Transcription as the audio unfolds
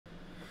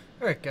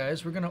Alright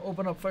guys, we're going to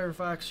open up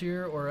Firefox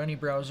here or any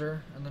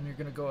browser, and then you're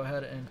going to go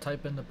ahead and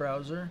type in the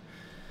browser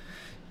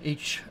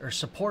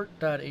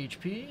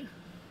support.hp.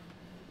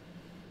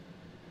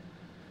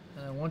 And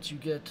then once you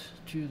get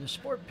to the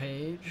support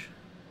page,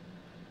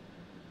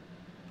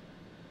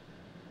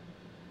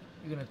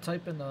 you're going to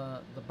type in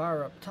the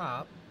bar up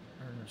top,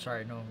 or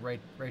sorry, no, right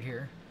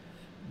here.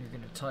 You're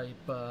going to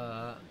type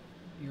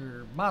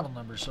your model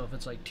number, so if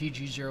it's like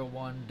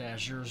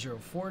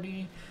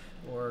TG01-0040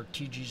 or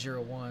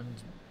TG01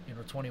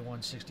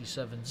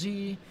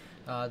 2167Z,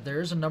 there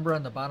is a number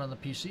on the bottom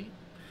of the PC,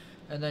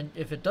 and then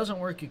if it doesn't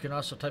work, you can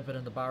also type it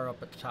in the bar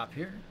up at the top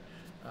here.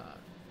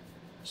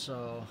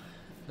 So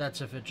that's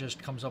if it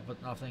just comes up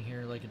with nothing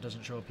here, like it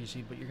doesn't show a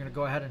PC. But you're going to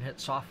go ahead and hit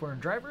software and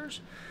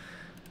drivers,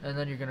 and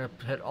then you're going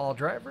to hit all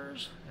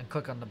drivers and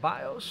click on the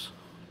BIOS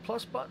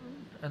plus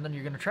button, and then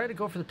you're going to try to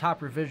go for the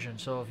top revision.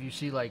 So if you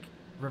see like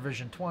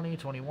revision 20,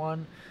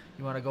 21,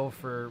 you want to go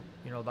for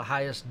the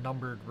highest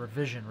numbered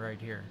revision right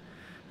here.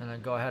 And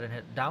then go ahead and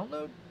hit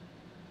download,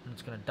 and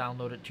it's going to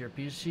download it to your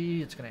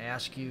PC. It's going to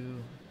ask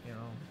you,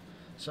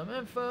 some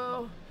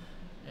info,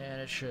 and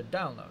it should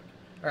download.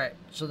 All right,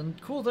 so the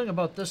cool thing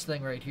about this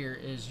thing right here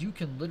is you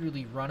can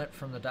literally run it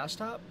from the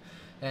desktop,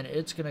 and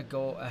it's going to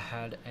go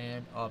ahead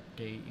and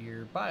update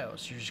your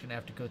BIOS. You're just going to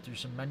have to go through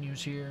some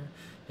menus here,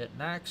 hit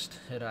next,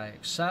 hit I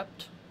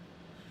accept,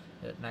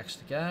 hit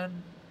next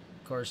again.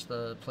 Of course,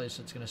 the place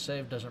it's going to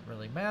save doesn't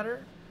really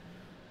matter.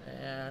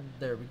 And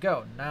there we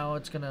go. Now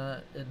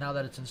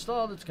that it's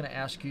installed, it's going to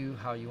ask you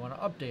how you want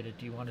to update it.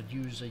 Do you want to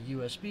use a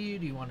USB?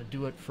 Do you want to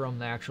do it from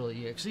the actual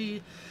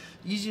exe?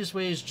 Easiest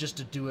way is just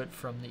to do it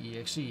from the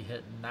exe.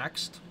 Hit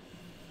next,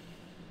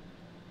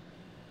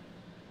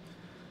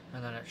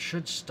 and then it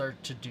should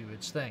start to do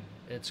its thing.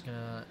 It's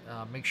gonna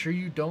make sure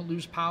you don't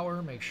lose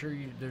power. Make sure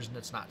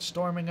it's not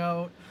storming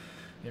out.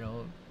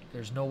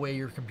 There's no way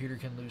your computer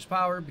can lose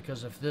power,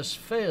 because if this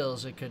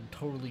fails, it could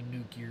totally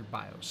nuke your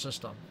BIOS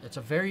system. It's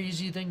a very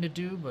easy thing to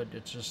do, but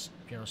it's just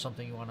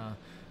something you want to,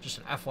 just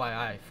an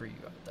FYI for you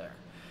out there.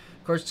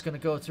 Of course, it's going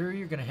to go through.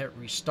 You're going to hit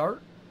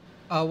restart.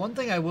 One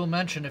thing I will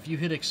mention, if you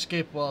hit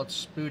escape while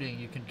it's booting,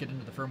 you can get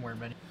into the firmware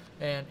menu,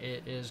 and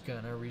it is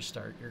going to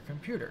restart your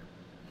computer.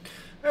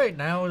 Alright,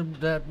 now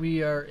that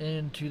we are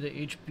into the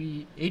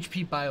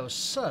HP BIOS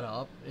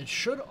setup, it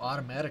should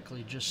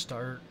automatically just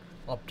start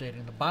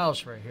updating the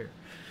BIOS right here.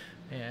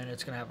 And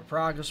it's going to have a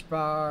progress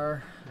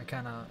bar. I'm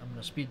going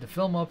to speed the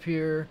film up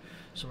here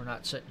so we're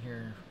not sitting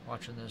here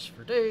watching this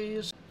for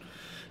days.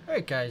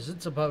 Alright guys,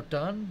 it's about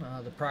done.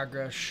 The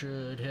progress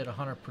should hit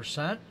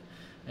 100%.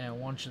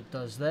 And once it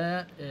does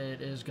that,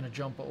 it is going to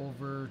jump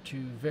over to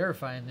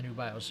verifying the new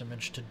BIOS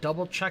image to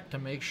double check to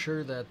make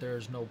sure that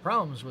there's no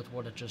problems with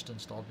what it just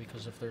installed,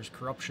 because if there's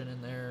corruption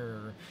in there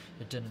or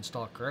it didn't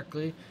install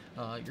correctly,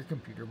 your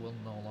computer will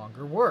no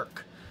longer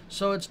work.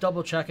 So it's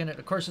double checking it.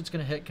 Of course, it's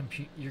going to hit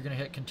you're going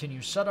to hit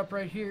continue setup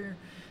right here,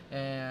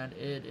 and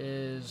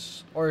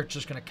it's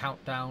just going to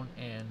count down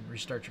and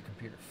restart your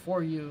computer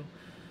for you.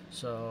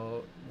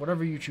 So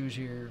whatever you choose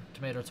here,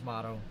 tomato,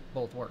 tomato,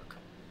 both work.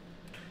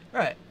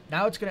 Alright,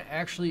 now it's going to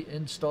actually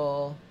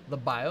install the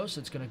BIOS.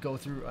 It's going to go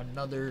through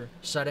another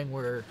setting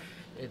where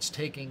it's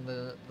taking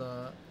the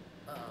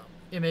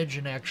image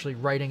and actually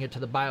writing it to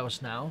the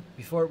BIOS now.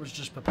 Before it was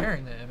just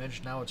preparing the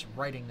image, now it's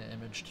writing the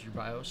image to your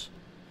BIOS.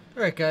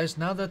 Alright guys,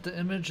 now that the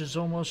image is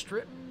almost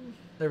written,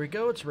 there we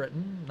go, it's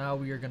written. Now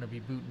we are going to be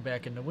booting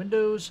back into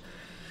Windows.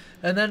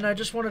 And then I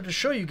just wanted to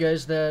show you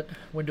guys that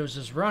Windows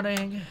is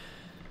running.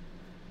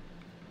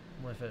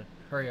 With it,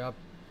 hurry up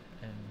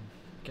and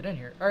get in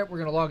here. Alright, we're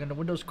going to log into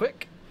Windows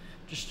quick,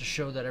 just to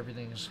show that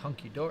everything's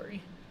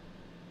hunky-dory.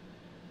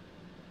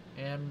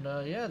 And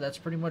yeah, that's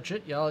pretty much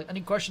it, y'all. Any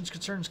questions,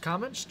 concerns,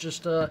 comments,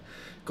 just go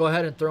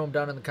ahead and throw them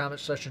down in the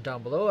comment section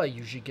down below. I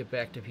usually get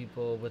back to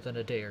people within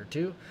a day or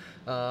two.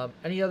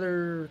 Any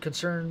other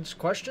concerns,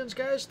 questions,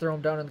 guys, throw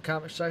them down in the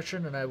comment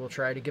section, and I will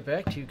try to get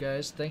back to you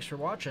guys. Thanks for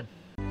watching.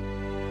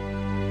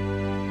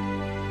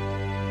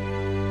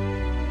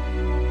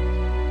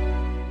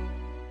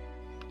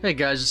 Hey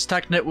guys, it's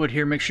TechNetwood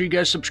here. Make sure you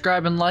guys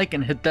subscribe and like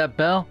and hit that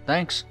bell.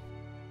 Thanks.